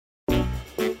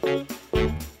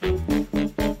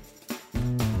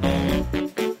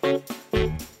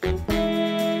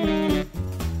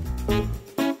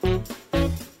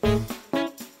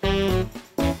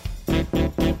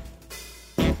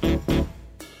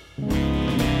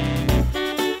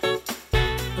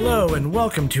Hello and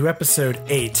welcome to episode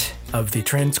 8 of the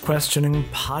Trans Questioning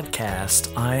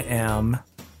Podcast. I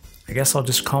guess I'll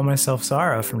just call myself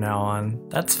Zara from now on.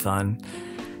 That's fun.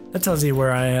 That tells you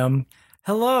where I am.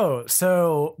 Hello.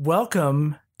 So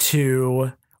welcome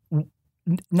to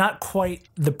not quite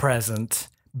the present,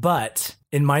 but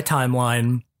in my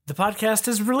timeline, the podcast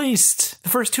is released. The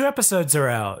first 2 episodes are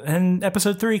out and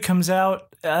episode 3 comes out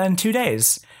in 2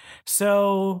 days.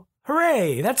 So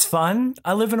hooray, that's fun.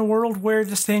 I live in a world where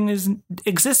this thing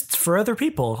exists for other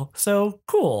people, so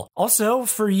cool. Also,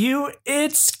 for you,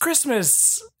 it's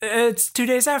Christmas. It's 2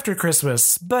 days after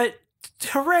Christmas, but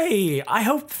hooray, I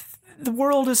hope the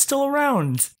world is still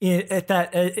around at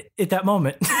that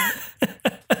moment.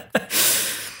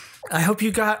 I hope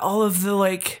you got all of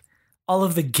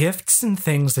the gifts and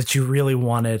things that you really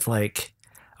wanted, like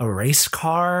a race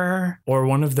car or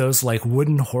one of those like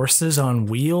wooden horses on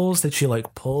wheels that you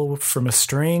like pull from a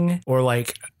string, or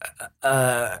like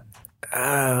a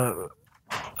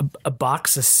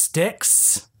box of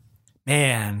sticks.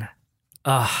 Man.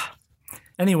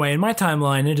 Anyway, in my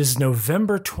timeline, it is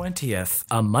November 20th,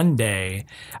 a Monday.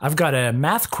 I've got a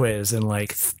math quiz in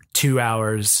like 2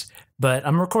 hours, but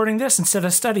I'm recording this instead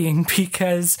of studying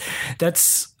because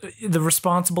that's the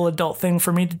responsible adult thing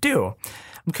for me to do.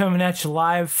 I'm coming at you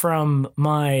live from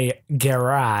my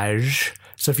garage.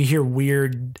 So if you hear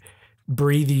weird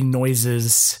breathing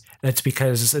noises, that's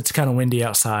because it's kind of windy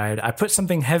outside. I put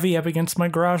something heavy up against my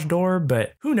garage door,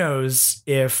 but who knows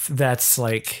if that's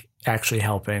like actually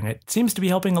helping. It seems to be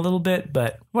helping a little bit,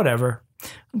 but whatever.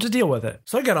 I'll just deal with it.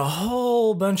 So I got a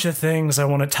whole bunch of things I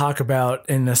want to talk about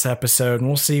in this episode, and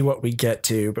we'll see what we get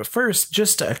to. But first,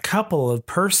 just a couple of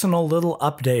personal little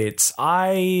updates.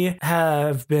 I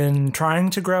have been trying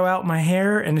to grow out my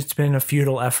hair, and it's been a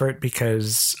futile effort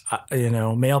because,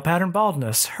 male pattern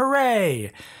baldness.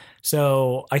 Hooray!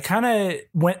 So I kind of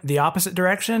went the opposite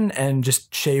direction and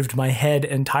just shaved my head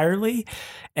entirely.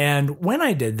 And when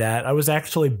I did that, I was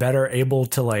actually better able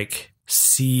to like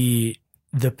see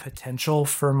the potential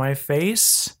for my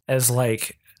face as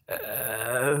like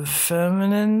a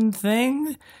feminine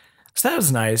thing. So that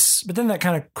was nice. But then that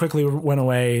kind of quickly went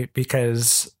away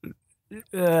because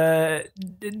the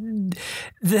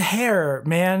hair,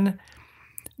 man,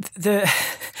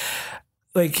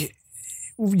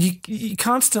 you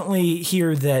constantly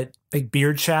hear that like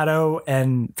beard shadow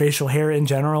and facial hair in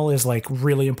general is like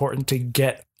really important to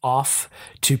get off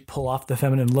to pull off the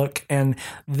feminine look, and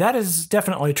that is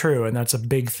definitely true, and that's a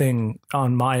big thing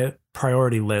on my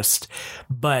priority list.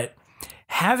 But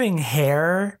having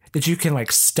hair that you can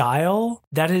like style,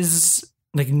 that is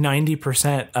like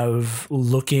 90% of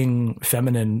looking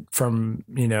feminine from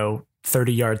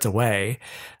 30 yards away.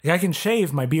 Like I can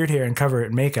shave my beard hair and cover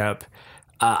it in makeup.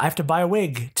 I have to buy a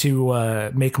wig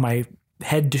to make my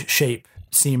head shape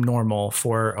seem normal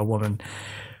for a woman.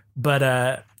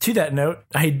 But to that note,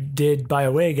 I did buy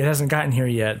a wig. It hasn't gotten here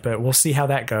yet, but we'll see how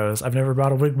that goes. I've never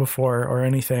bought a wig before or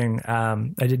anything.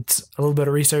 I did a little bit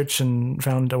of research and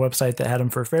found a website that had them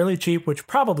for fairly cheap, which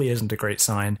probably isn't a great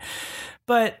sign.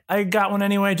 But I got one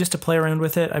anyway just to play around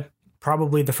with it.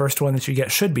 Probably the first one that you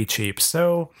get should be cheap.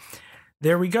 So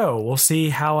there we go. We'll see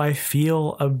how I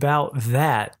feel about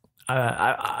that.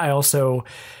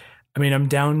 I'm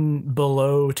down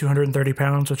below 230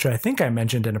 pounds, which I think I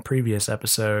mentioned in a previous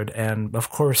episode. And of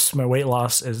course, my weight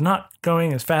loss is not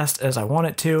going as fast as I want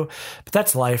it to, but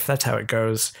that's life. That's how it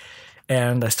goes.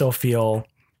 And I still feel,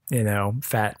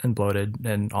 fat and bloated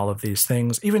and all of these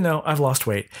things, even though I've lost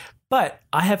weight. But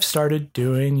I have started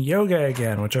doing yoga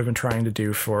again, which I've been trying to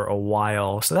do for a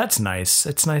while. So that's nice.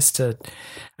 It's nice I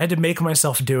had to make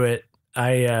myself do it.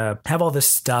 I have all this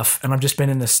stuff, and I've just been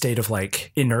in this state of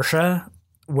like inertia,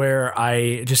 where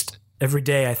I just every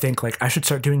day I think like I should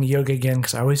start doing yoga again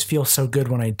because I always feel so good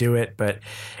when I do it, but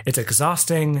it's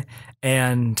exhausting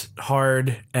and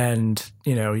hard, and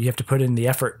you have to put in the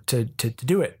effort to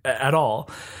do it at all.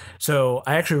 So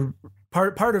I actually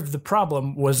part of the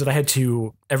problem was that I had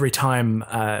to every time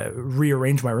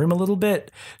rearrange my room a little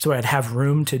bit so I'd have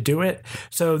room to do it.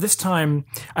 So this time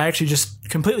I actually just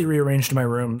completely rearranged my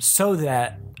room so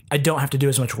that I don't have to do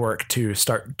as much work to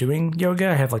start doing yoga.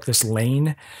 I have like this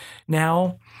lane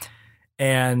now,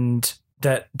 and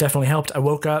that definitely helped. I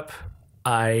woke up,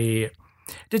 I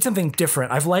did something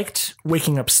different. I've liked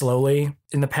waking up slowly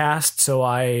in the past, so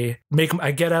I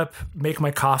get up, make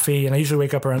my coffee, and I usually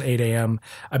wake up around 8 a.m.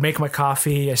 I make my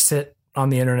coffee, I sit on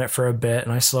the internet for a bit,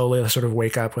 and I slowly sort of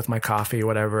wake up with my coffee,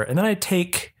 whatever, and then I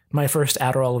take my first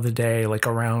Adderall of the day, like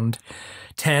around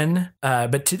 10.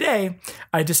 But today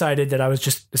I decided that I was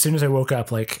just, as soon as I woke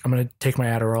up, like, I'm going to take my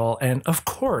Adderall. And of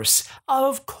course,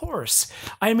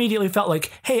 I immediately felt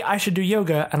like, hey, I should do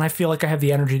yoga. And I feel like I have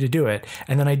the energy to do it.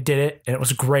 And then I did it and it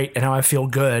was great. And now I feel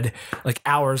good like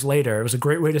hours later. It was a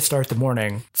great way to start the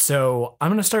morning. So I'm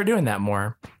going to start doing that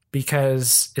more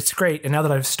because it's great. And now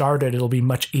that I've started, it'll be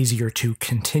much easier to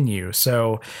continue.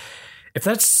 So if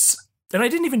that's, and I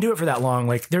didn't even do it for that long.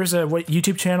 Like, there's a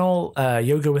YouTube channel,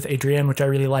 Yoga with Adrienne, which I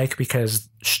really like because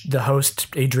the host,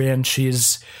 Adrienne,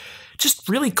 she's just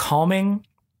really calming.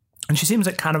 And she seems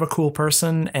like kind of a cool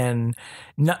person and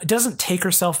doesn't take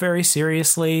herself very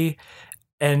seriously.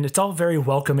 And it's all very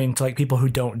welcoming to like people who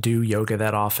don't do yoga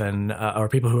that often or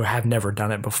people who have never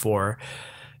done it before.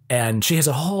 And she has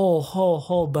a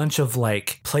whole bunch of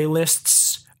like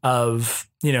playlists of,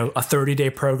 you know, a 30-day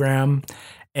program.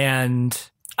 And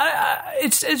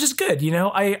it's just good. You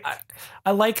know, I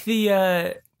like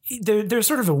there's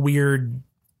sort of a weird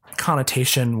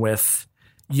connotation with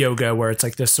yoga where it's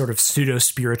like this sort of pseudo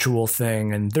spiritual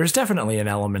thing. And there's definitely an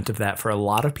element of that for a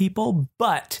lot of people,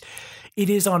 but it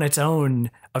is on its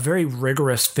own a very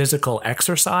rigorous physical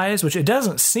exercise, which it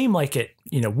doesn't seem like it,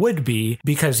 you know, would be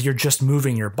because you're just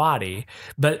moving your body.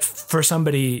 But for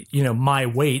somebody, you know, my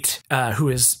weight, who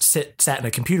has sat in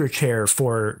a computer chair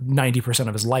for 90%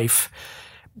 of his life,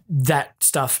 that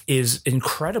stuff is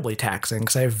incredibly taxing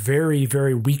because I have very,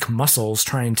 very weak muscles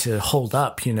trying to hold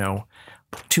up, you know,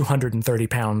 230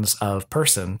 pounds of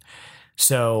person.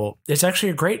 So it's actually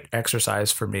a great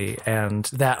exercise for me. And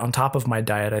that on top of my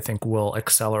diet, I think will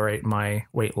accelerate my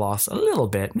weight loss a little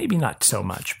bit, maybe not so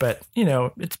much, but you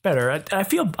know, it's better. I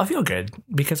feel good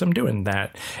because I'm doing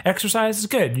that. Exercise is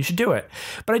good. You should do it.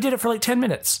 But I did it for like 10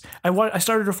 minutes. I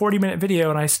started a 40-minute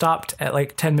video and I stopped at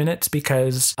like 10 minutes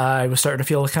because I was starting to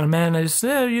feel kind of, man, I just,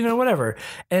 you know, whatever.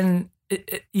 And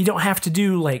you don't have to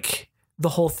do like the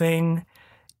whole thing.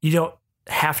 You don't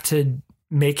have to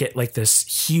make it like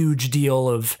this huge deal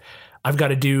of I've got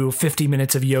to do 50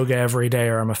 minutes of yoga every day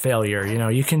or I'm a failure. You know,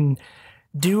 you can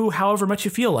do however much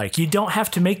you feel like. You don't have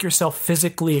to make yourself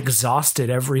physically exhausted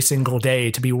every single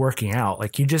day to be working out.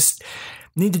 Like, you just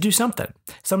need to do something.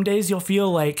 Some days you'll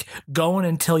feel like going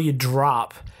until you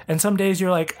drop. And some days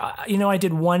you're like, you know, I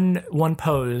did one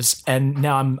pose and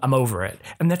now I'm over it.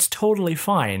 And that's totally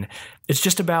fine. It's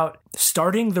just about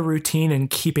starting the routine and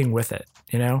keeping with it,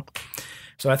 you know?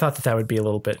 So I thought that would be a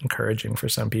little bit encouraging for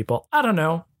some people. I don't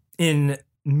know. In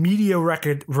media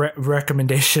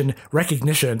recognition,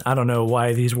 I don't know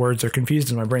why these words are confused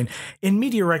in my brain. In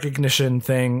media recognition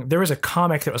thing, there was a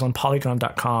comic that was on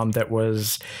Polygon.com that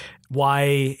was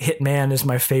Why Hitman is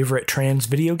My Favorite Trans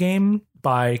Video Game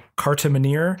by Carta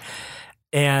Manir.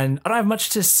 And I don't have much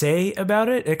to say about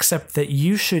it, except that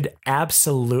you should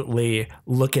absolutely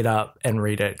look it up and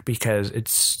read it because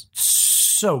it's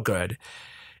so good.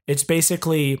 It's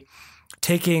basically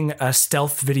taking a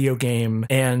stealth video game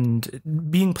and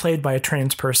being played by a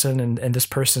trans person and this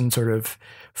person sort of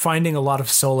finding a lot of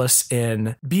solace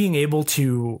in being able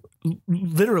to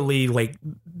literally like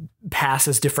pass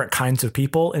as different kinds of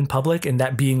people in public, and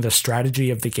that being the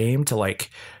strategy of the game to like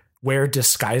wear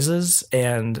disguises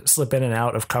and slip in and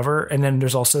out of cover. And then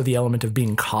there's also the element of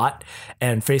being caught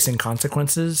and facing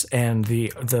consequences. And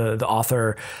the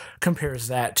author compares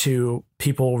that to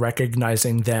people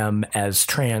recognizing them as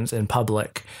trans in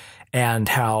public and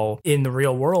how in the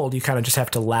real world, you kind of just have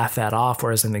to laugh that off.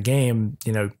 Whereas in the game,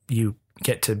 you know, you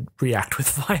get to react with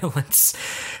violence.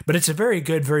 But it's a very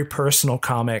good, very personal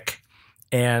comic.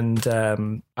 And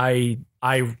I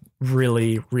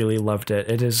really, really loved it.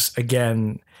 It is,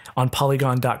 again, on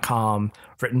Polygon.com,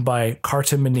 written by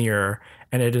Carta Manir,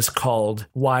 and it is called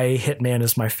Why Hitman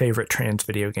is My Favorite Trans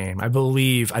Video Game. I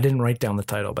believe, I didn't write down the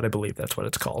title, but I believe that's what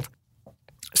it's called.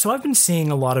 So I've been seeing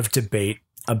a lot of debate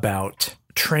about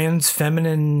trans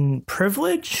feminine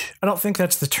privilege. I don't think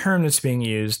that's the term that's being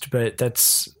used, but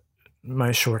that's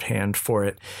my shorthand for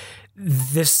it.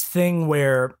 This thing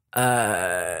where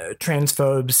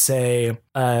transphobes say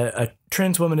a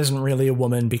trans woman isn't really a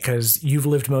woman because you've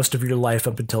lived most of your life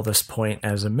up until this point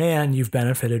as a man. You've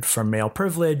benefited from male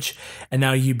privilege, and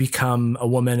now you become a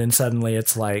woman, and suddenly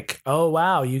it's like, oh,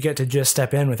 wow, you get to just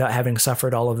step in without having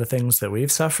suffered all of the things that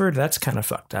we've suffered. That's kind of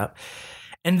fucked up.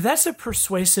 And that's a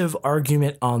persuasive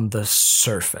argument on the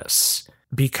surface.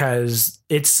 Because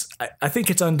I think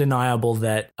it's undeniable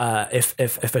that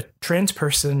if a trans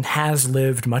person has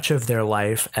lived much of their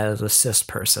life as a cis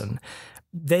person,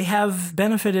 they have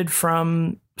benefited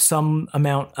from some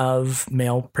amount of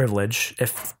male privilege.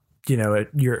 If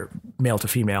you're male to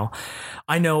female.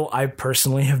 I know I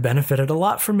personally have benefited a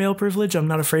lot from male privilege. I'm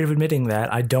not afraid of admitting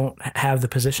that. I don't have the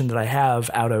position that I have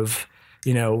out of,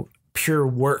 pure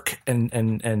work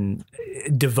and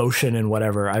devotion and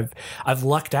whatever. I've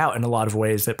lucked out in a lot of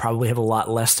ways that probably have a lot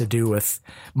less to do with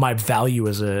my value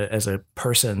as a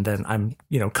person than I'm,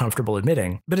 comfortable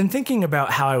admitting. But in thinking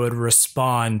about how I would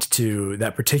respond to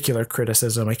that particular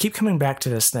criticism, I keep coming back to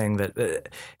this thing that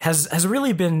has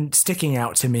really been sticking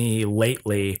out to me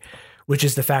lately, which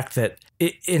is the fact that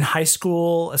in high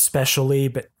school especially,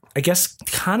 but I guess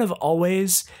kind of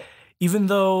always, even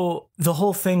though the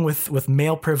whole thing with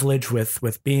male privilege,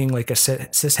 with being like a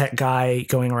cishet guy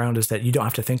going around is that you don't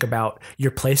have to think about your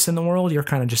place in the world. You're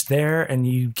kind of just there and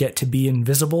you get to be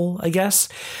invisible, I guess.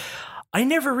 I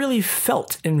never really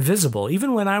felt invisible.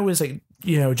 Even when I was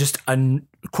just a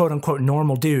quote unquote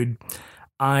normal dude,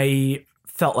 I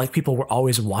felt like people were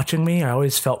always watching me. I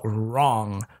always felt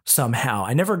wrong somehow.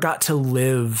 I never got to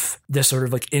live this sort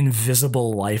of like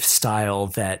invisible lifestyle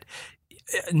that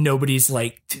nobody's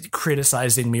like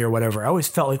criticizing me or whatever. I always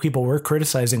felt like people were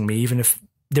criticizing me, even if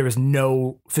there was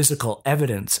no physical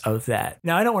evidence of that.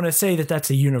 Now, I don't want to say that that's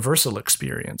a universal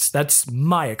experience. That's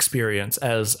my experience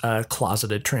as a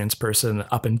closeted trans person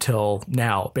up until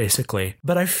now, basically.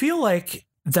 But I feel like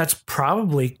that's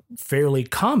probably fairly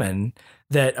common,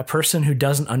 that a person who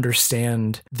doesn't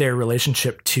understand their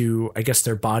relationship to, I guess,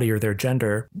 their body or their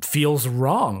gender feels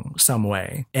wrong some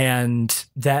way. And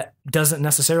that doesn't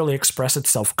necessarily express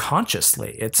itself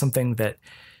consciously. It's something that,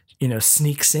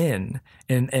 sneaks in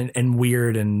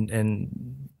weird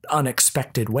and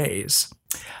unexpected ways.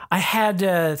 I had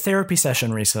a therapy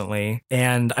session recently,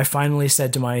 and I finally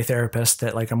said to my therapist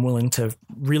that like I'm willing to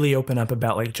really open up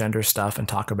about like gender stuff and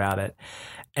talk about it.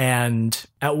 And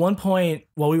at one point,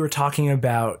 while we were talking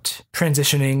about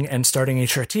transitioning and starting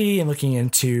HRT and looking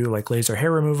into like laser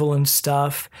hair removal and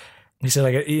stuff, he said,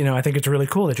 like, I think it's really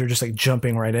cool that you're just like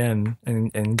jumping right in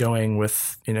and going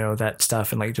with, that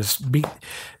stuff and like just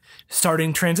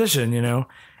starting transition,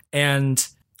 And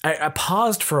I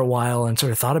paused for a while and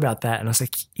sort of thought about that. And I was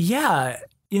like, yeah,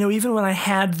 even when I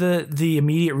had the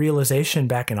immediate realization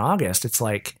back in August, it's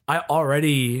like I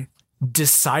already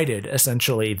decided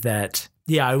essentially that,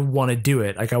 yeah, I want to do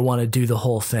it. Like I want to do the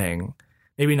whole thing,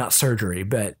 maybe not surgery,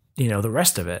 but the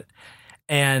rest of it.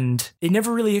 And it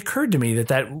never really occurred to me that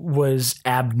that was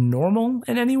abnormal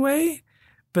in any way.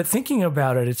 But thinking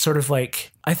about it, it's sort of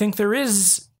like, I think there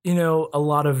is, a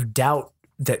lot of doubt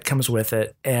that comes with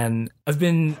it. And I've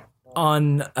been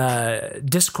on a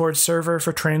Discord server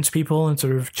for trans people and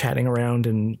sort of chatting around,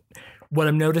 and what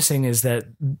I'm noticing is that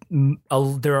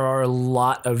there are a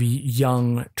lot of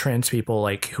young trans people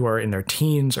like who are in their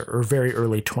teens or very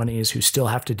early 20s who still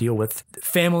have to deal with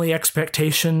family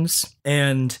expectations.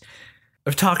 And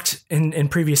I've talked in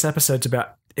previous episodes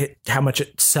about how much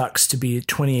it sucks to be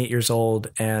 28 years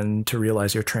old and to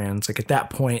realize you're trans. Like at that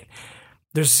point,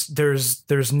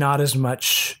 there's not as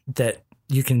much that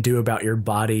you can do about your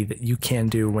body that you can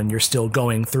do when you're still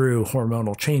going through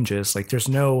hormonal changes. Like there's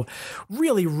no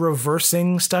really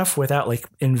reversing stuff without like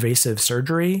invasive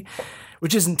surgery,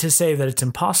 which isn't to say that it's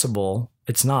impossible.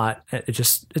 It's not.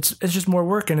 It's just more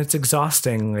work and it's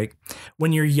exhausting. Like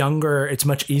when you're younger, it's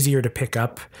much easier to pick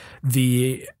up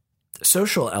the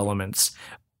social elements.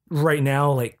 Right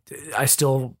now, like I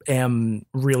still am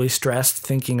really stressed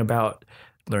thinking about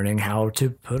learning how to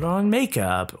put on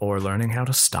makeup or learning how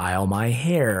to style my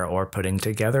hair or putting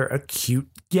together a cute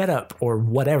getup or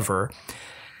whatever.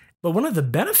 But one of the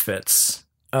benefits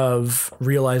of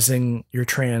realizing you're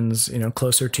trans,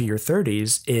 closer to your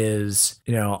 30s is,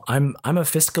 I'm a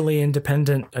fiscally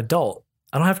independent adult.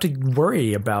 I don't have to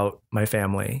worry about my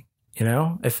family.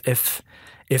 If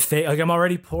they like, I'm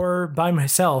already poor by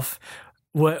myself.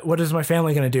 What is my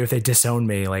family going to do if they disown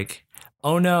me? Like,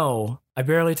 oh no, I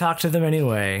barely talk to them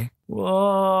anyway.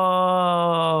 Whoa.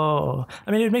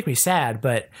 I mean, it'd make me sad,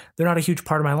 but they're not a huge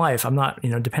part of my life. I'm not,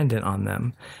 dependent on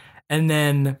them. And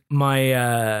then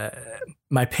my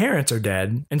parents are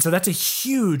dead. And so that's a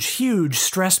huge, huge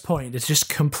stress point. It's just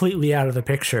completely out of the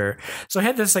picture. So I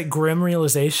had this like grim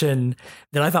realization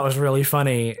that I thought was really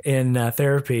funny in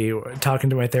therapy, talking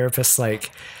to my therapist,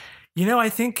 like, I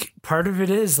think part of it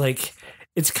is like,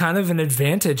 it's kind of an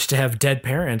advantage to have dead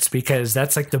parents because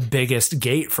that's like the biggest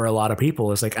gate for a lot of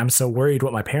people is like, I'm so worried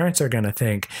what my parents are going to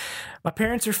think. My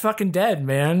parents are fucking dead,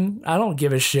 man. I don't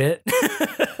give a shit.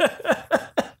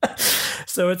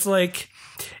 So it's like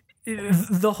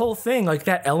the whole thing, like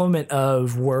that element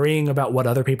of worrying about what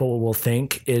other people will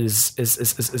think is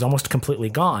almost completely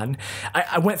gone.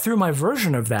 I went through my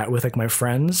version of that with like my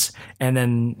friends and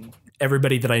then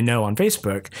everybody that I know on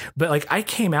Facebook. But like I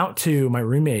came out to my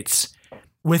roommates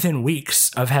within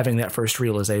weeks of having that first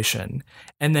realization.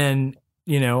 And then,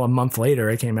 you know, a month later,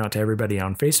 I came out to everybody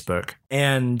on Facebook.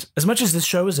 And as much as this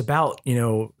show is about, you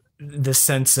know, the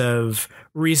sense of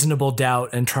reasonable doubt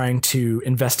and trying to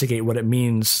investigate what it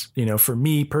means, you know, for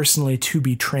me personally to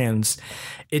be trans,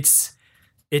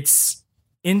 it's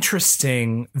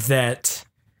interesting that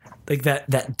like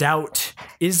that doubt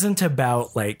isn't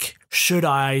about like, should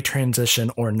I transition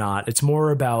or not? It's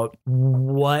more about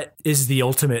what is the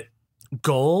ultimate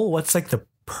goal? What's like the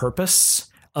purpose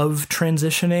of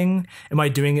transitioning? Am I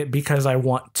doing it because I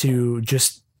want to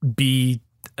just be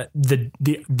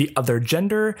the other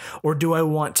gender, or do I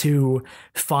want to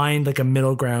find like a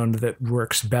middle ground that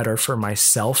works better for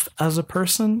myself as a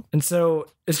person? And so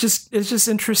it's just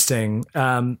interesting.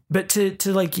 But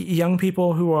to like young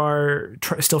people who are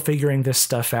still figuring this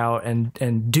stuff out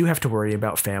and do have to worry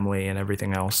about family and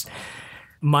everything else,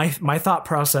 my thought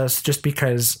process, just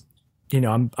because, you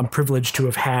know, I'm privileged to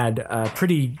have had a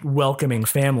pretty welcoming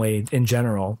family in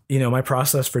general. You know, my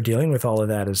process for dealing with all of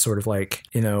that is sort of like,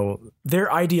 you know, their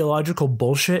ideological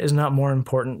bullshit is not more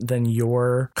important than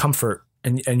your comfort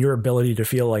and your ability to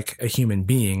feel like a human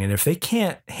being. And if they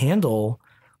can't handle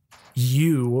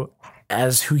you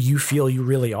as who you feel you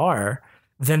really are,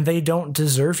 then they don't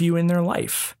deserve you in their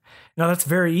life. Now, that's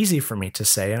very easy for me to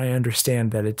say, and I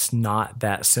understand that it's not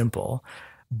that simple,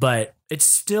 but it's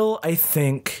still, I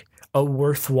think, a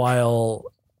worthwhile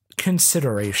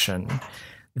consideration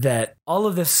that all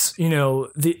of this, you know,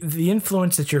 the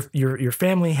influence that your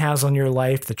family has on your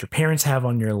life, that your parents have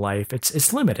on your life,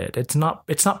 it's limited. It's not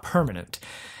permanent.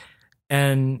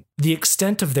 And the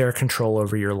extent of their control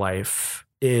over your life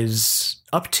is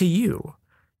up to you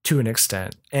to an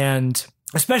extent. And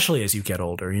especially as you get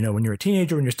older, you know, when you're a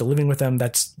teenager, when you're still living with them,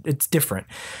 it's different.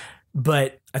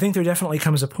 But I think there definitely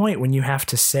comes a point when you have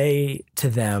to say to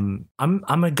them,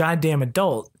 I'm a goddamn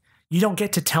adult. You don't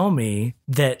get to tell me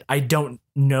that I don't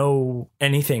know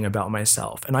anything about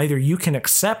myself. And either you can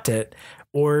accept it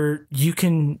or you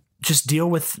can just deal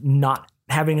with not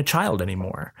having a child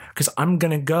anymore, because I'm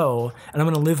going to go and I'm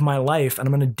going to live my life and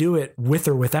I'm going to do it with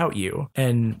or without you.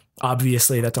 And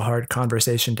obviously that's a hard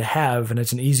conversation to have. And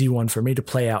it's an easy one for me to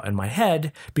play out in my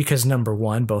head because, number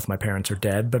one, both my parents are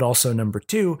dead, but also number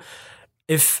two,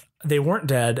 if they weren't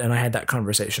dead and I had that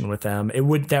conversation with them,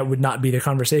 that would not be the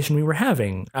conversation we were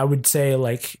having. I would say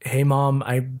like, hey mom,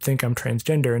 I think I'm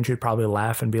transgender. And she'd probably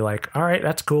laugh and be like, all right,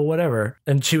 that's cool, whatever.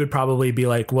 And she would probably be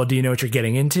like, well, do you know what you're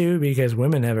getting into? Because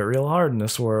women have it real hard in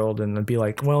this world. And I'd be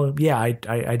like, well, yeah, I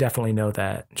definitely know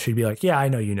that. She'd be like, yeah, I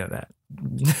know you know that.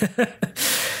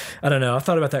 I don't know. I've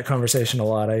thought about that conversation a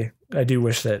lot. I do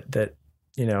wish that,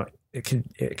 you know, it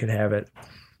could have it.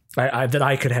 That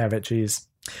I could have it. Geez.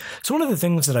 So one of the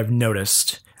things that I've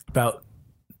noticed about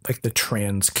like the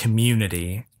trans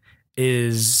community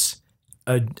is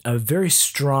a very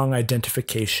strong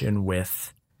identification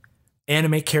with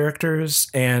anime characters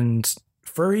and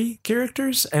furry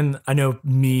characters. And I know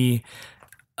me,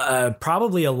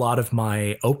 probably a lot of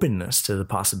my openness to the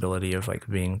possibility of like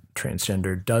being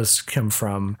transgender does come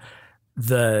from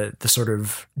the sort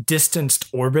of distanced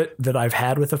orbit that I've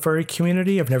had with the furry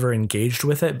community. I've never engaged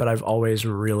with it, but I've always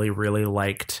really, really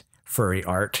liked furry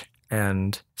art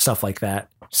and stuff like that.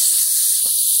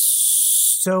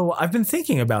 So I've been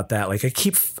thinking about that. Like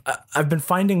I've been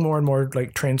finding more and more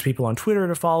like trans people on Twitter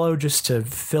to follow just to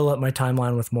fill up my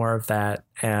timeline with more of that.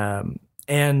 And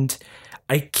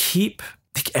like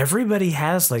everybody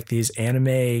has like these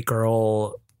anime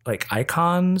girl like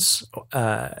icons.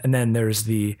 And then there's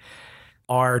the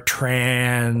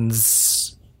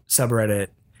r/trans subreddit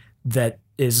that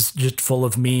is just full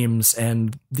of memes,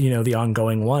 and you know the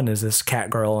ongoing one is this cat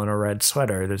girl in a red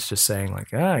sweater that's just saying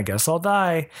like, I guess I'll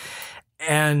die.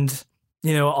 And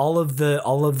you know all of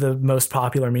the most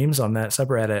popular memes on that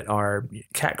subreddit are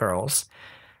cat girls,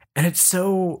 and it's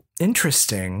so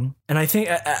interesting. And I think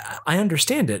I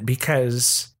understand it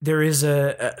because there is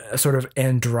a sort of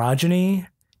androgyny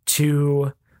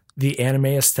to the anime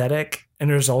aesthetic. And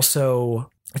there's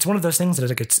also, it's one of those things that is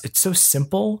like, it's so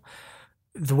simple.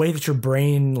 The way that your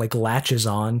brain like latches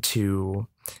on to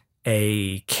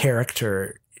a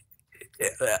character,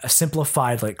 a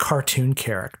simplified like cartoon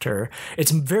character,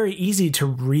 it's very easy to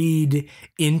read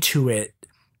into it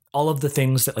all of the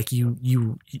things that like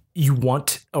you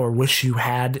want or wish you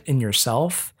had in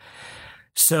yourself.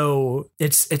 So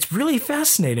it's really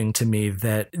fascinating to me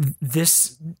that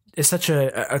this is such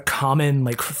a common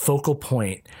like focal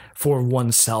point for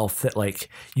oneself, that like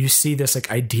you see this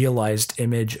like idealized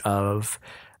image of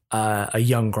a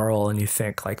young girl and you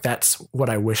think like, that's what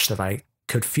I wish that I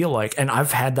could feel like. And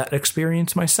I've had that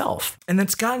experience myself. And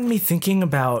that's gotten me thinking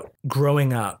about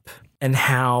growing up and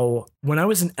how when I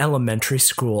was in elementary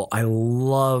school, I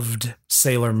loved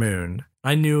Sailor Moon.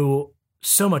 I knew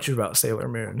so much about Sailor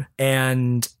Moon.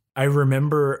 And I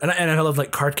remember, and I love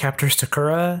like Cardcaptor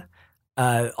Sakura,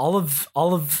 all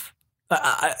of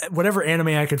whatever anime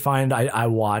I could find, I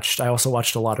watched. I also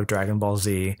watched a lot of Dragon Ball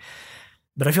Z,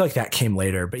 but I feel like that came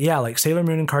later. But yeah, like Sailor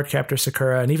Moon and Cardcaptor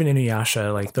Sakura and even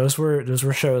Inuyasha, like those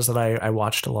were shows that I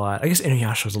watched a lot. I guess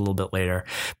Inuyasha was a little bit later.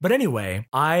 But anyway,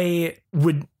 I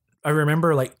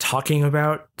remember like talking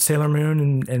about Sailor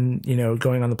Moon and you know,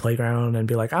 going on the playground and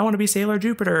be like, I want to be Sailor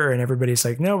Jupiter. And everybody's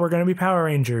like, no, we're going to be Power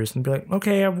Rangers. And be like,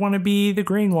 okay, I want to be the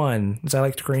green one, because I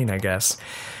liked green, I guess.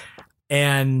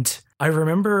 And I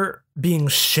remember being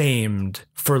shamed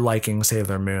for liking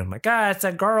Sailor Moon. Like, it's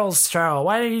a girl's show.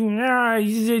 Why do you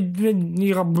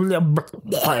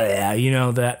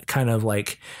know, that kind of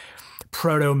like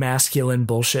proto-masculine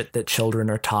bullshit that children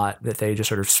are taught, that they just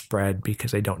sort of spread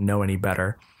because they don't know any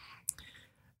better.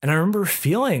 And I remember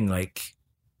feeling like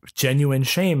genuine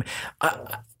shame.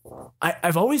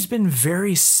 I've always been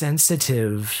very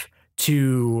sensitive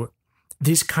to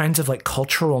these kinds of like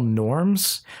cultural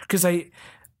norms, because I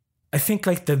think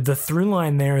like the through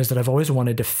line there is that I've always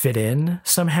wanted to fit in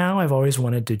somehow. I've always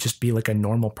wanted to just be like a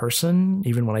normal person,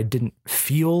 even when I didn't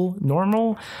feel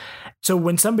normal. So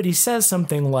when somebody says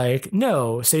something like,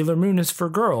 no, Sailor Moon is for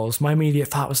girls, my immediate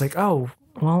thought was like, oh,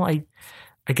 well, I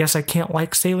guess I can't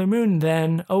like Sailor Moon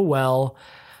then. Oh, well.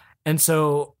 And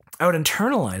so I would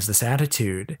internalize this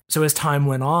attitude. So as time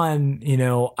went on, you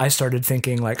know, I started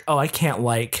thinking like, oh, I can't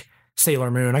like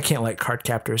Sailor Moon. I can't like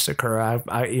Cardcaptor Sakura.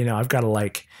 I've got to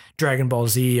like Dragon Ball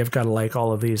Z. I've got to like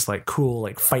all of these like cool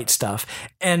like fight stuff.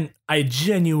 And I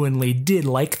genuinely did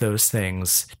like those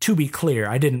things. To be clear,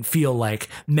 I didn't feel like,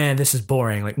 man, this is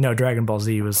boring. Like, no, Dragon Ball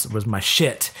Z was my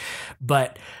shit.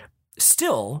 But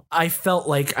still, I felt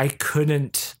like I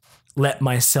couldn't let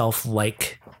myself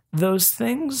like those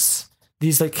things.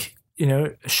 These like, you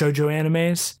know, shoujo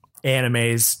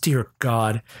animes, dear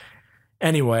God.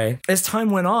 Anyway, as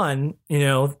time went on, you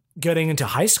know, getting into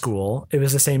high school, it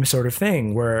was the same sort of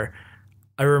thing where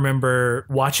I remember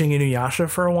watching Inuyasha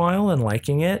for a while and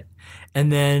liking it.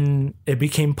 And then it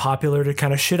became popular to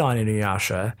kind of shit on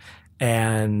Inuyasha.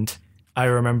 And I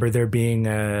remember there being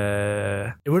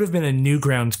it would have been a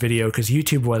Newgrounds video because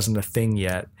YouTube wasn't a thing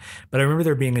yet. But I remember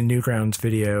there being a Newgrounds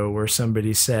video where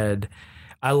somebody said,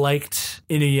 I liked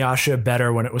Inuyasha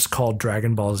better when it was called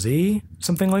Dragon Ball Z,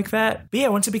 something like that. But yeah,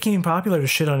 once it became popular to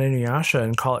shit on Inuyasha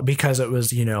and call it because it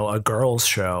was, you know, a girl's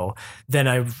show, then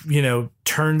I, you know,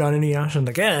 turned on Inuyasha and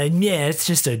like, yeah, it's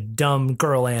just a dumb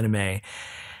girl anime.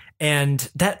 And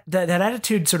that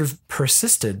attitude sort of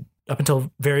persisted up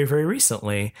until very, very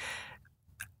recently.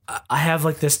 I have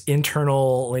like this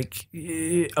internal like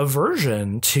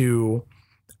aversion to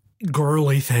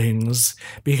girly things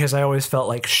because I always felt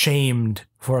like shamed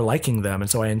for liking them, and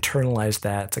so I internalized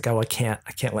that. It's like, oh, I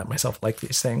can't let myself like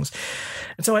these things.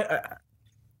 And so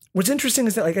what's interesting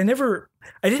is that like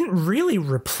I didn't really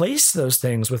replace those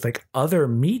things with like other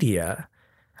media.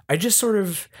 I just sort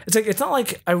of, it's like, it's not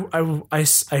like I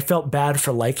felt bad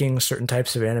for liking certain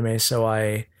types of anime, so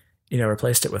I, you know,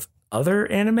 replaced it with other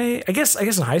anime. I guess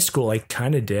in high school I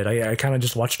kind of did. I kind of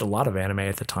just watched a lot of anime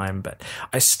at the time, but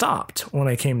I stopped when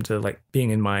I came to like being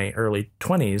in my early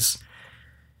 20s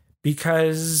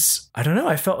because I don't know,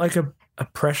 I felt like a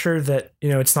pressure that, you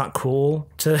know, it's not cool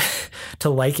to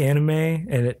like anime,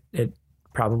 and it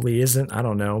probably isn't, I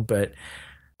don't know, but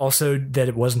also that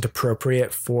it wasn't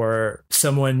appropriate for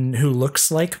someone who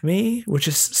looks like me, which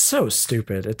is so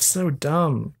stupid. It's so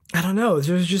dumb. I don't know.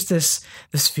 There's just this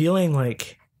feeling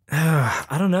like,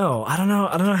 I don't know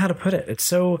how to put it. It's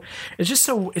just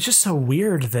so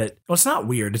weird that, well, it's not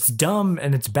weird. It's dumb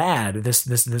and it's bad.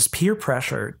 This peer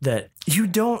pressure that you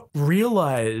don't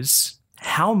realize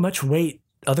how much weight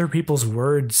other people's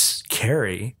words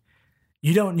carry.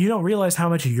 You don't realize how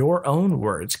much your own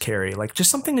words carry. Like just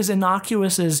something as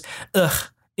innocuous as,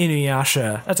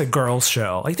 Inuyasha, that's a girl's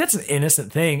show. Like that's an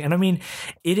innocent thing. And I mean,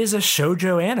 it is a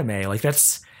shoujo anime. Like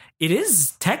it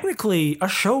is technically a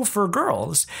show for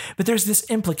girls, but there's this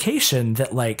implication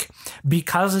that like,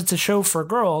 because it's a show for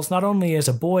girls, not only as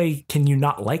a boy can you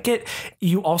not like it,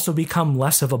 you also become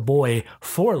less of a boy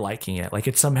for liking it. Like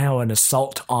it's somehow an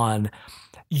assault on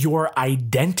your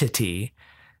identity,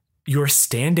 your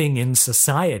standing in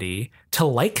society to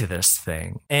like this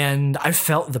thing. And I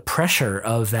felt the pressure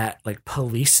of that like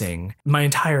policing my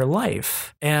entire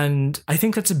life. And I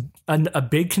think that's a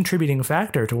big contributing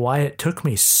factor to why it took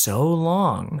me so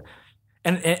long.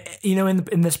 And you know,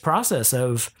 in this process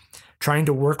of trying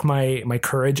to work my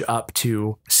courage up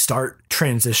to start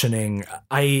transitioning,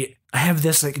 I have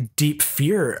this like deep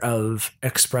fear of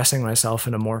expressing myself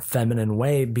in a more feminine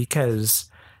way, because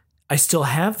I still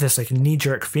have this like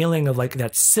knee-jerk feeling of like,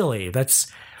 that's silly, that's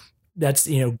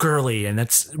girly, and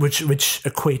that's which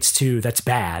equates to that's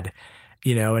bad,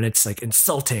 and it's like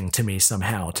insulting to me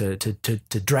somehow to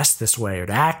dress this way or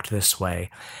to act this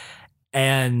way.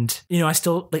 And, I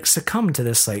still like succumb to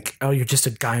this, like, oh, you're just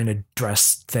a guy in a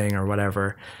dress thing or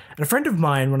whatever. And a friend of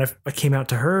mine, when I came out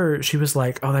to her, she was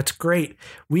like, oh, that's great.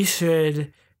 We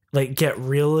should like get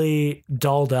really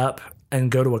dolled up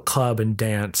and go to a club and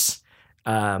dance.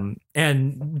 And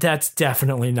that's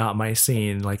definitely not my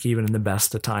scene, like even in the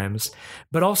best of times.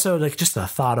 But also like just the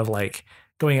thought of like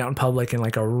going out in public in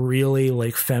like a really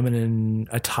like feminine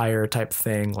attire type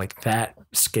thing, like that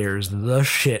scares the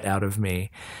shit out of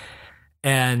me.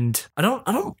 And I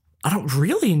don't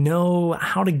really know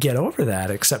how to get over that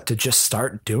except to just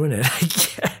start doing it, I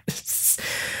guess.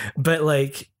 But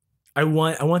like I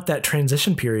want that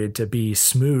transition period to be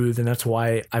smooth, and that's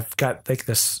why I've got like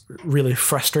this really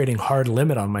frustrating hard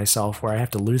limit on myself where I have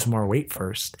to lose more weight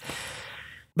first.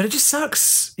 But it just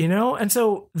sucks, And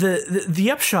so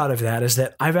the upshot of that is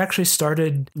that I've actually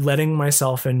started letting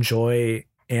myself enjoy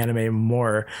anime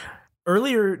more.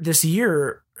 Earlier this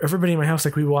year, everybody in my house,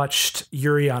 like we watched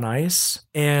Yuri on Ice,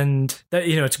 and that,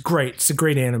 it's great. It's a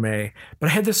great anime, but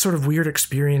I had this sort of weird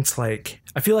experience. Like,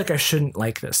 I feel like I shouldn't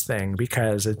like this thing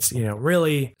because it's,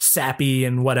 really sappy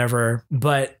and whatever,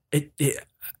 but it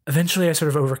eventually I sort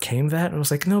of overcame that and was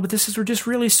like, no, but this is just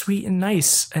really sweet and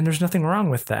nice, and there's nothing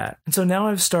wrong with that. And so now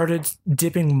I've started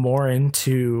dipping more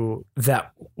into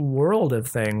that world of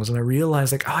things, and I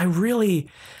realized like, oh, I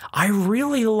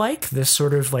really like this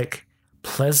sort of like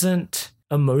pleasant,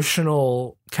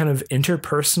 emotional kind of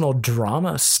interpersonal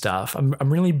drama stuff. I'm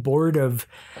really bored of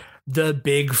the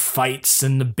big fights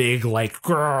and the big like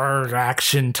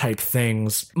action type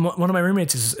things. One of my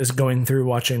roommates is going through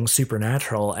watching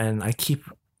Supernatural, and I keep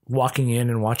walking in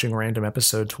and watching random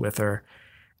episodes with her,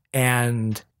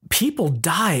 and people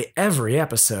die every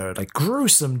episode, like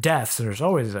gruesome deaths, and there's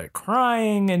always like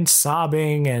crying and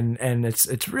sobbing, and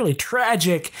it's really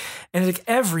tragic. And like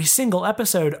every single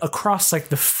episode across like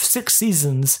the 6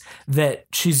 seasons that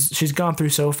she's gone through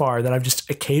so far that I've just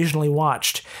occasionally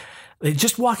watched,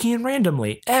 just walking in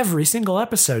randomly, every single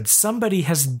episode somebody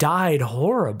has died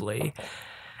horribly.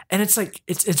 And it's like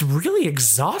it's really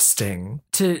exhausting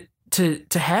to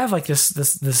have like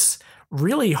this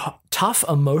really tough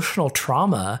emotional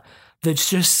trauma that's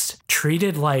just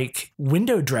treated like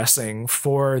window dressing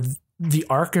for the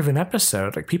arc of an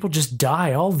episode. Like people just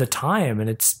die all the time, and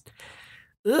it's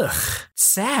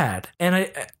sad.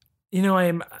 And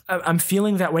I'm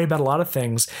feeling that way about a lot of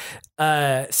things.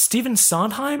 Stephen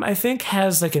Sondheim, I think,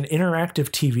 has like an interactive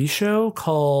TV show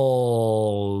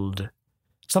called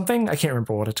something. I can't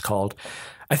remember what it's called.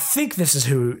 I think this is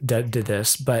who did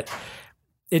this, but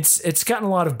it's gotten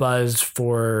a lot of buzz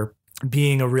for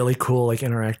being a really cool like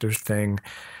interactive thing.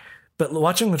 But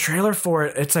watching the trailer for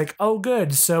it, it's like, oh,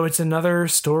 good. So it's another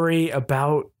story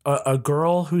about a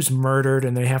girl who's murdered,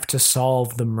 and they have to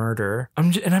solve the murder.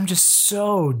 I'm just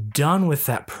so done with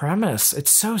that premise.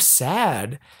 It's so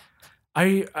sad.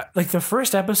 I like the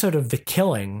first episode of The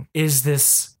Killing is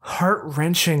this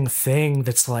heart-wrenching thing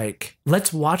that's like,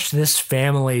 let's watch this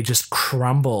family just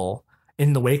crumble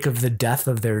in the wake of the death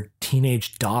of their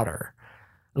teenage daughter.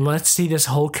 Let's see this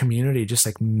whole community just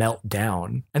like melt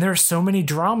down. And there are so many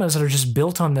dramas that are just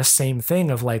built on this same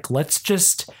thing of like, let's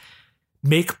just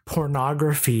make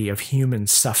pornography of human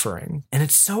suffering. And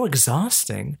it's so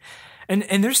exhausting.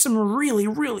 And there's some really,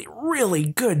 really, really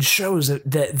good shows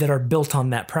that are built on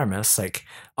that premise. Like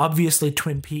obviously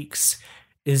Twin Peaks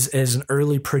is an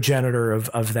early progenitor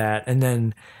of that. And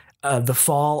then The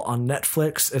Fall on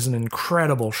Netflix is an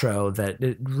incredible show that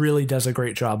it really does a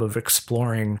great job of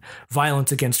exploring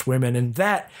violence against women. And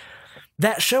that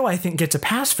show, I think, gets a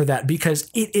pass for that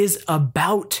because it is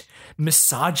about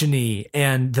misogyny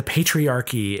and the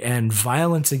patriarchy and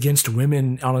violence against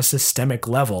women on a systemic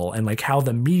level, and like how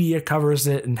the media covers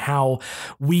it and how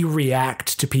we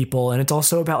react to people. And it's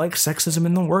also about like sexism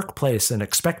in the workplace and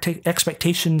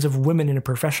expectations of women in a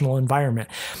professional environment.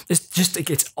 It's just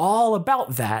like, it's all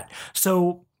about that.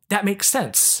 So that makes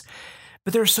sense.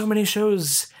 But there are so many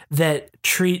shows that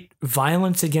treat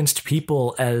violence against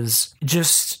people as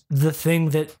just the thing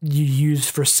that you use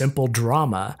for simple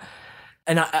drama.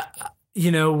 And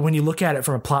when you look at it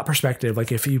from a plot perspective,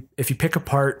 like if you pick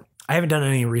apart, I haven't done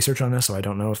any research on this, so I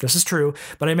don't know if this is true,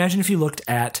 but I imagine if you looked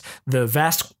at the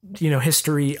vast,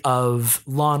 history of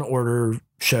Law and Order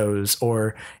shows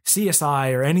or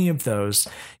CSI or any of those,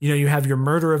 you have your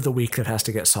murder of the week that has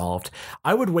to get solved.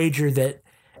 I would wager that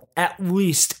at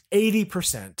least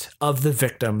 80% of the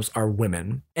victims are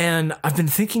women. And I've been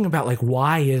thinking about like,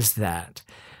 why is that?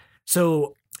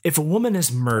 So if a woman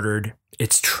is murdered,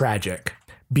 it's tragic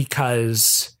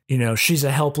because, she's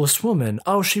a helpless woman.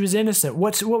 Oh, she was innocent.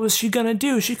 What was she going to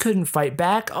do? She couldn't fight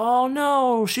back. Oh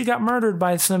no, she got murdered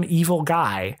by some evil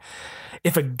guy.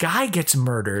 If a guy gets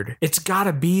murdered, it's got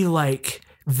to be like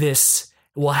this.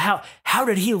 Well, how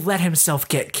did he let himself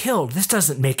get killed? This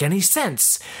doesn't make any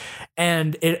sense.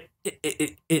 And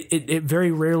it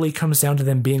very rarely comes down to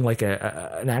them being like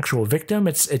an actual victim.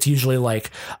 It's usually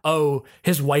like, oh,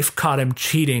 his wife caught him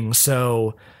cheating,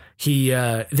 so she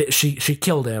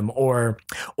killed him, or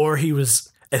he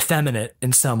was effeminate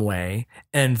in some way,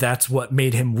 and that's what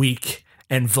made him weak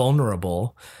and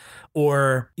vulnerable,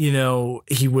 or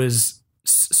he was.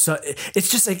 So it's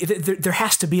just like there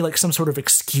has to be like some sort of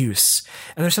excuse.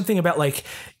 And there's something about like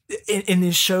in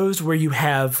these shows where you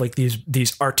have like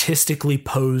these artistically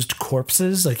posed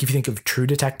corpses, like if you think of True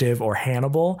Detective or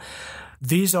Hannibal,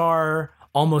 these are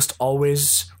almost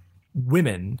always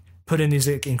women put in these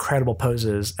like, incredible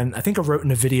poses. And I think I wrote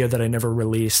in a video that I never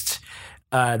released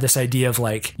this idea of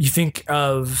like, you think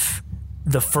of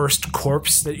the first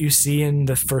corpse that you see in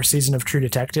the first season of True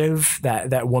Detective,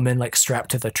 that woman like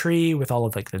strapped to the tree with all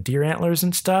of like the deer antlers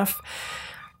and stuff.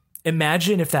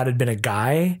 Imagine if that had been a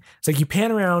guy. It's like you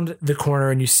pan around the corner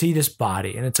and you see this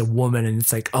body and it's a woman and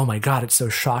it's like, oh my God, it's so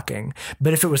shocking.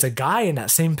 But if it was a guy in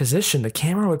that same position, the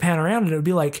camera would pan around and it would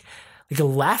be like a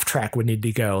laugh track would need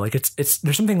to go. Like it's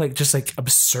there's something like just like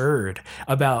absurd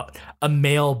about a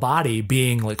male body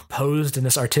being like posed in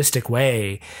this artistic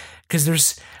way.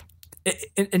 'Cause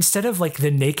instead of like the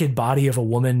naked body of a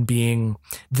woman being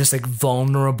this like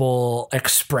vulnerable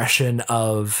expression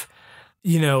of,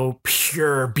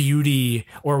 pure beauty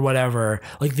or whatever,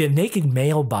 like the naked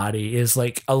male body is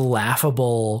like a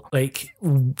laughable, like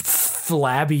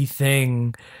flabby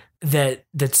thing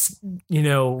that's,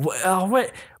 what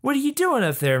are you doing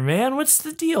up there, man? What's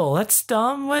the deal? That's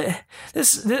dumb.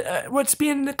 What's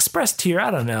being expressed here? I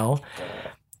don't know.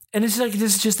 And it's like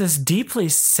this just this deeply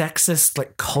sexist,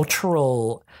 like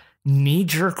cultural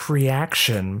knee-jerk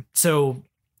reaction. So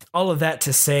all of that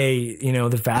to say,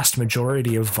 the vast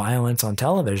majority of violence on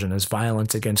television is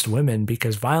violence against women,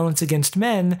 because violence against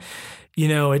men,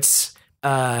 it's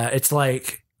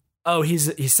like, oh, he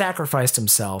sacrificed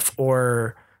himself,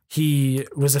 or he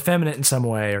was effeminate in some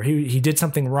way, or he did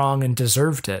something wrong and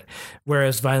deserved it.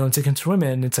 Whereas violence against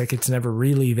women, it's like it's never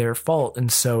really their fault,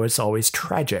 and so it's always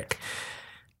tragic.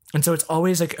 And so it's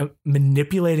always like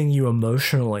manipulating you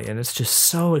emotionally, and it's just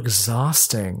so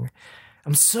exhausting.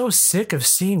 I'm so sick of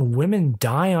seeing women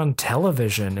die on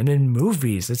television and in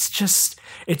movies. It's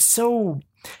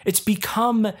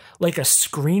become like a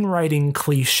screenwriting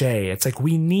cliche. It's like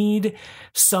we need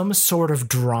some sort of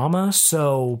drama.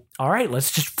 So, all right,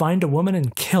 let's just find a woman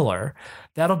and kill her.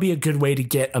 That'll be a good way to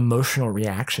get emotional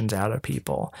reactions out of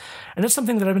people. And that's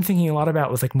something that I've been thinking a lot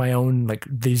about with like my own, like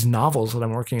these novels that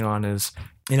I'm working on is,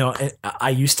 I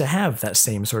used to have that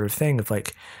same sort of thing of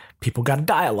like, people got to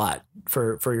die a lot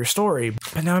for your story.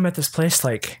 But now I'm at this place,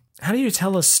 like, how do you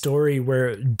tell a story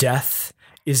where death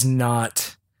is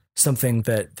not something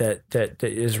that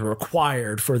is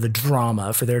required for the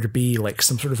drama, for there to be like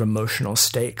some sort of emotional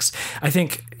stakes? I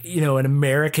think, in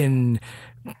American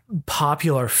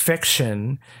popular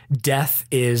fiction, death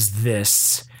is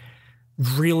this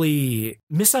really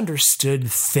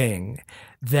misunderstood thing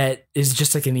that is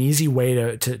just like an easy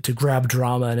way to grab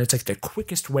drama, and it's like the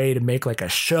quickest way to make like a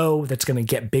show that's going to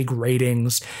get big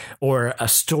ratings, or a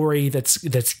story that's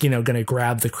going to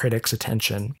grab the critics'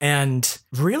 attention. And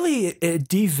really it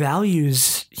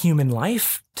devalues human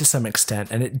life to some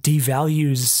extent, and it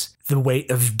devalues the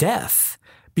weight of death,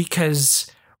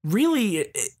 because really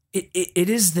it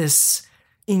is this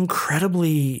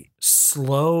incredibly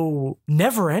slow,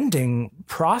 never-ending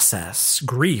process,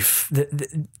 grief,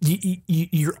 that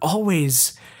you're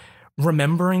always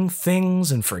remembering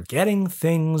things and forgetting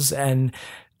things, and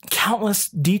countless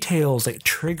details like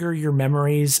trigger your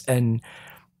memories, and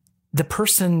the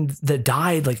person that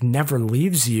died like never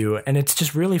leaves you. And it's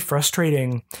just really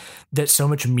frustrating that so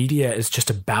much media is just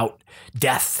about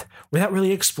death without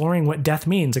really exploring what death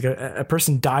means. Like a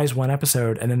person dies one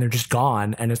episode and then they're just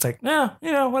gone, and it's like,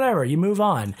 whatever, you move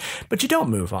on. But you don't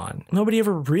move on. Nobody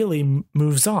ever really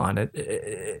moves on.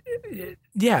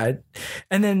 Yeah.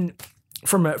 And then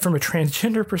from a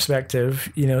transgender perspective,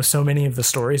 so many of the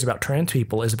stories about trans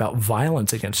people is about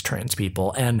violence against trans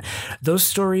people. And those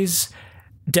stories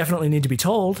definitely need to be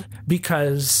told,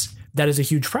 because that is a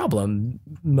huge problem.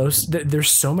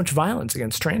 There's so much violence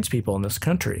against trans people in this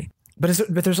country, but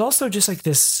there's also just like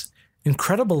this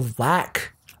incredible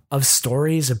lack of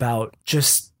stories about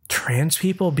just trans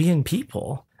people being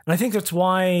people. And I think that's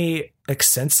why like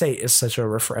Sense8 is such a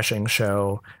refreshing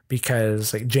show,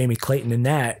 because like Jamie Clayton in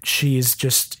that, she's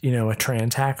just, a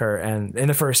trans hacker. And in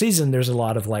the first season, there's a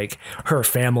lot of like her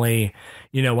family,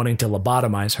 wanting to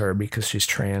lobotomize her because she's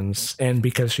trans and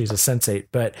because she's a Sense8.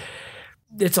 But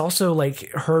it's also like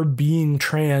her being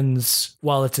trans,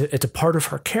 while it's a part of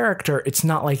her character, it's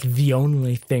not like the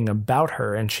only thing about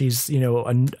her. And she's,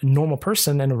 a normal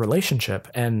person in a relationship,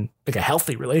 and like a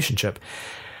healthy relationship.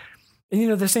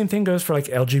 And, the same thing goes for like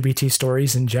LGBT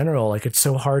stories in general. Like, it's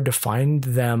so hard to find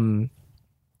them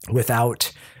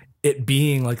without it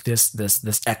being like this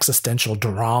existential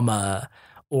drama,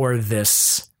 or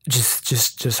this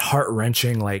just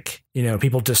heart-wrenching, like,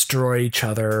 people destroy each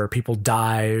other, or people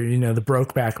die, or, the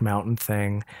Brokeback Mountain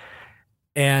thing.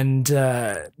 And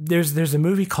there's a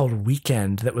movie called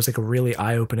Weekend that was like a really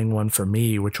eye-opening one for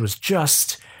me, which was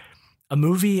just a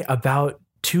movie about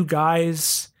two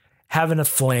guys having a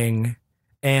fling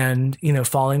and,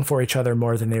 falling for each other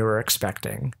more than they were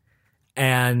expecting.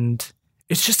 And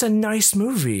it's just a nice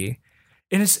movie.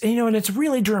 And it's, and it's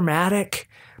really dramatic.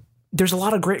 There's a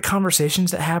lot of great conversations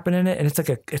that happen in it. And it's like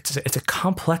it's a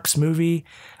complex movie.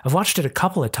 I've watched it a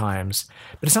couple of times,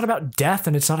 but it's not about death,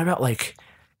 and it's not about like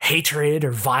hatred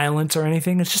or violence or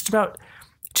anything. It's just about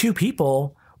two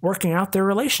people working out their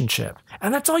relationship.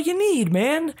 And that's all you need,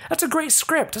 man. That's a great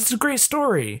script. That's a great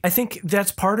story. I think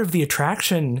that's part of the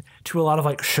attraction to a lot of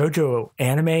like shoujo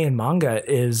anime and manga,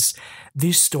 is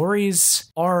these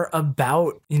stories are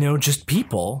about, just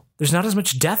people. There's not as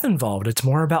much death involved. It's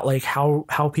more about like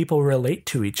how people relate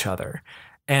to each other.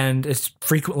 And it's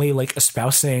frequently like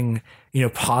espousing,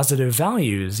 positive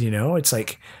values. It's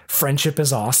like friendship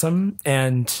is awesome,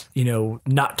 and,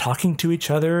 not talking to each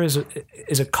other is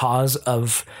a cause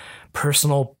of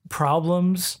personal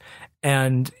problems.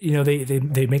 And,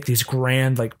 they make these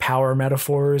grand like power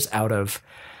metaphors out of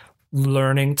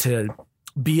learning to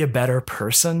be a better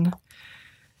person.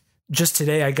 Just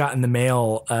today, I got in the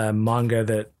mail a manga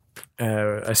that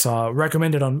I saw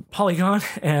recommended on Polygon,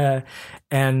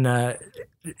 and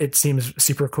it seems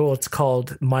super cool. It's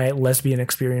called My Lesbian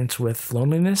Experience with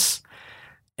Loneliness,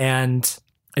 and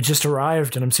it just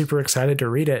arrived, and I'm super excited to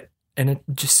read it. And it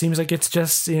just seems like it's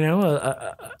just, a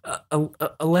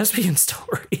lesbian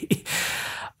story.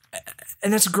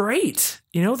 And that's great.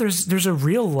 There's a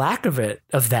real lack of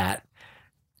that.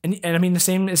 And I mean, the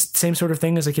same sort of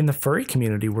thing as like in the furry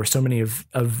community, where so many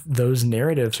of those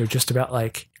narratives are just about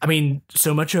like, I mean,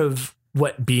 so much of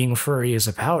what being furry is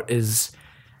about is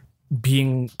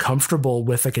being comfortable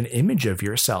with like an image of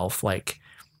yourself. Like,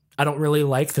 I don't really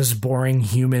like this boring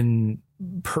human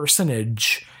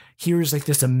personage. Here's like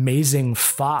this amazing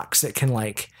fox that can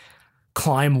like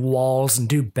climb walls and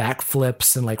do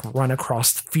backflips and like run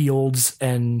across fields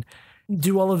and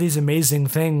do all of these amazing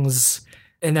things.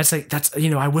 And that's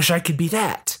I wish I could be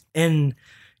that. And,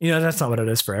 that's not what it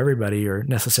is for everybody, or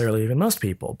necessarily even most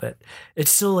people, but it's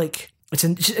still like,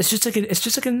 it's just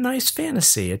like a nice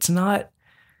fantasy. It's not,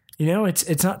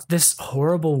 it's not this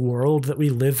horrible world that we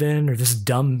live in, or this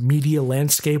dumb media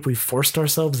landscape we've forced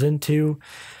ourselves into.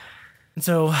 And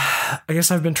so I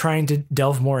guess I've been trying to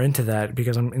delve more into that,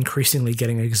 because I'm increasingly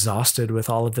getting exhausted with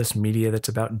all of this media that's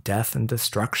about death and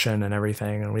destruction and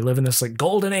everything. And we live in this like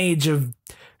golden age of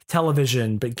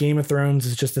television, but Game of Thrones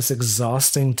is just this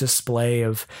exhausting display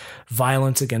of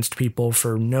violence against people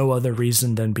for no other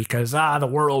reason than because the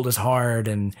world is hard,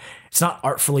 and it's not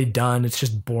artfully done. It's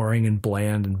just boring and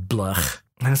bland and blech.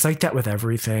 And it's like that with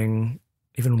everything.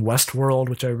 Even Westworld,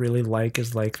 which I really like,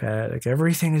 is like that. Like,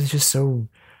 everything is just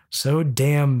so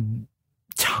damn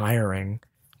tiring.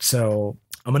 So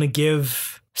I'm gonna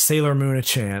give Sailor Moon a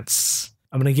chance.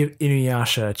 I'm gonna give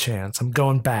Inuyasha a chance. I'm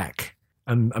going back.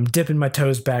 I'm dipping my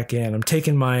toes back in. I'm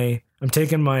taking my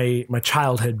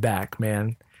childhood back,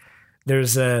 man.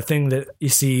 There's a thing that you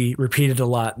see repeated a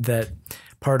lot, that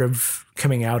part of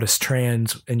coming out as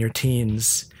trans in your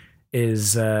teens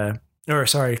is,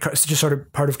 just sort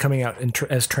of part of coming out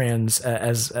as trans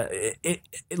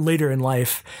later in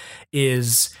life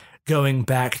is going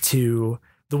back to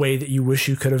the way that you wish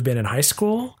you could have been in high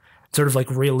school, sort of like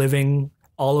reliving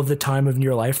all of the time of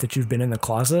your life that you've been in the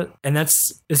closet. And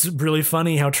it's really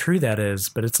funny how true that is.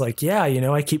 But it's like, yeah,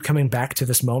 I keep coming back to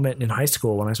this moment in high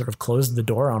school when I sort of closed the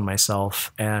door on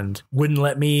myself and wouldn't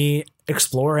let me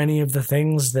explore any of the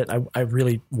things that I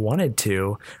really wanted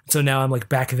to. So now I'm like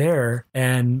back there,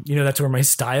 and that's where my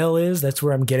style is. That's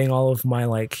where I'm getting all of my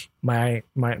like my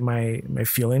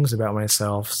feelings about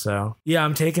myself. So yeah,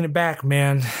 I'm taking it back,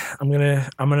 man. I'm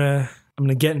gonna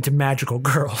get into magical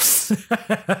girls.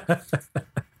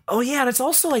 Oh yeah, and it's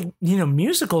also like,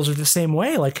 musicals are the same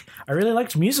way. Like I really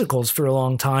liked musicals for a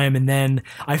long time, and then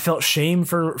I felt shame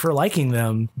for liking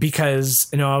them because,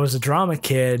 I was a drama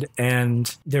kid,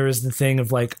 and there was the thing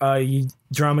of like, you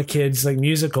drama kids like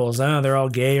musicals, they're all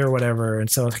gay or whatever. And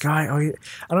so it's like, I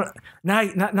don't,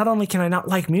 not only can I not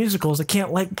like musicals, I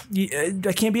can't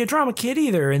be a drama kid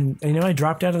either. And I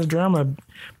dropped out of the drama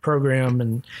program,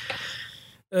 and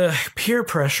peer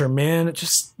pressure, man, it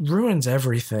just ruins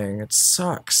everything. It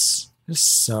sucks. It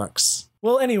sucks.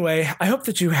 Well, anyway, I hope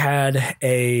that you had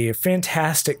a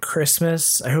fantastic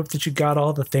Christmas. I hope that you got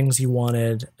all the things you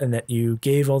wanted, and that you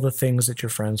gave all the things that your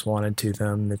friends wanted to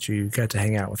them, that you got to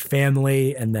hang out with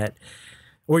family, and that,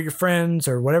 or your friends,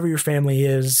 or whatever your family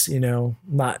is,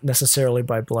 not necessarily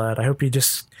by blood. I hope you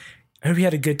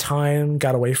had a good time,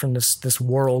 got away from this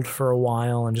world for a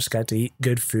while, and just got to eat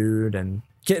good food and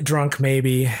get drunk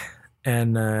maybe,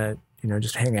 and,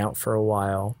 just hang out for a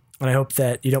while. And I hope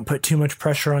that you don't put too much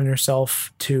pressure on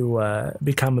yourself to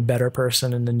become a better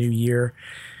person in the new year.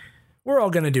 We're all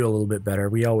going to do a little bit better.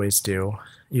 We always do,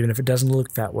 even if it doesn't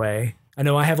look that way. I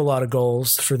know I have a lot of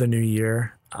goals for the new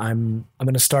year. I'm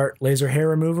going to start laser hair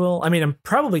removal. I mean, I'm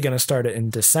probably going to start it in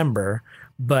December,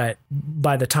 but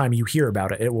by the time you hear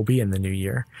about it, it will be in the new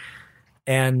year.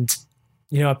 And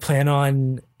I plan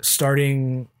on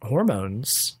starting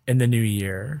hormones in the new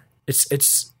year.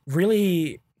 It's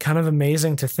really kind of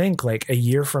amazing to think like a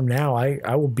year from now,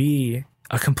 I will be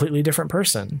a completely different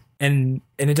person. And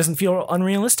it doesn't feel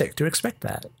unrealistic to expect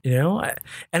that, and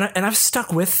I've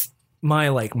stuck with my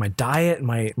diet,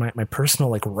 my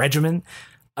personal regimen,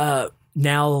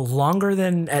 now longer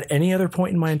than at any other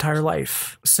point in my entire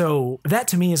life. So that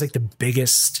to me is like the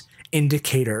biggest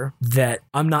indicator that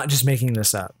I'm not just making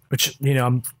this up, which,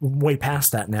 I'm way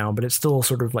past that now, but it still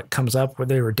sort of comes up where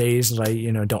there were days that I,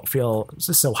 don't feel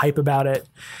just so hype about it.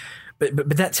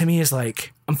 But that to me is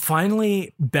like, I'm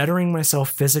finally bettering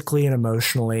myself physically and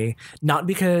emotionally, not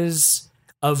because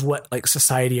of what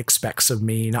society expects of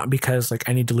me, not because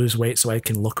I need to lose weight so I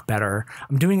can look better.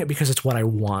 I'm doing it because it's what I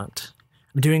want.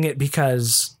 I'm doing it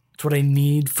because it's what I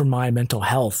need for my mental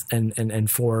health and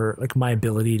for my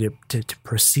ability to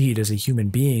proceed as a human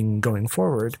being going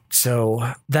forward.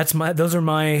 So those are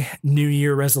my New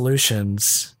Year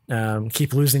resolutions.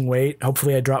 Keep losing weight.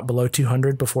 Hopefully I drop below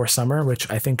 200 before summer, which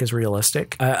I think is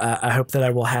realistic. I hope that I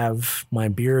will have my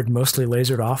beard mostly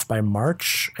lasered off by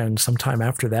March, and sometime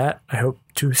after that, I hope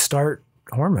to start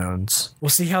hormones. We'll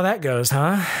see how that goes,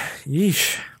 huh?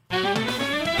 Yeesh.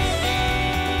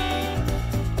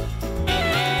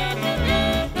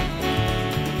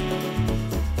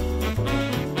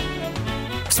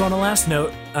 So on a last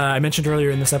note, I mentioned earlier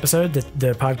in this episode that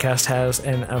the podcast has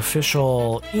an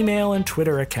official email and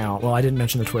Twitter account. Well, I didn't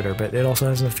mention the Twitter, but it also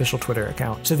has an official Twitter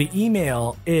account. So the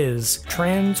email is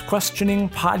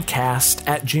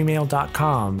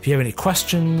transquestioningpodcast@gmail.com. If you have any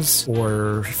questions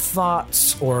or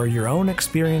thoughts or your own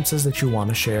experiences that you want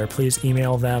to share, please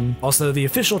email them. Also, the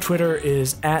official Twitter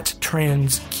is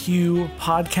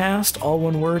 @transqpodcast, all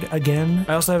one word again.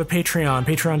 I also have a Patreon,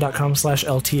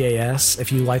 patreon.com/LTAS.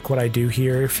 If you like what I do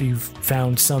here, if you've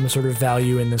found some sort of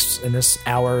value in this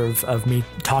hour of me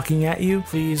talking at you,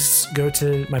 please go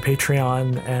to my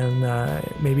Patreon and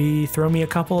maybe throw me a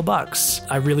couple of bucks.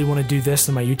 I really want to do this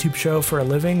in my YouTube show for a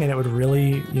living, and it would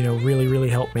really, really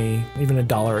help me. Even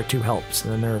 $1 or $2 helps.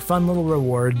 And then there are fun little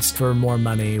rewards for more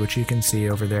money, which you can see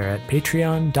over there at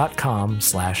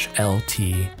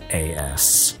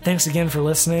patreon.com/LTAS. Thanks again for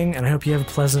listening, and I hope you have a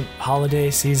pleasant holiday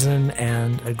season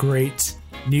and a great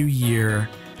new year.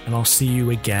 And I'll see you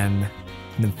again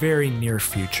in the very near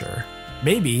future.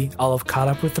 Maybe I'll have caught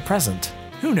up with the present.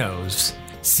 Who knows?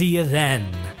 See you then.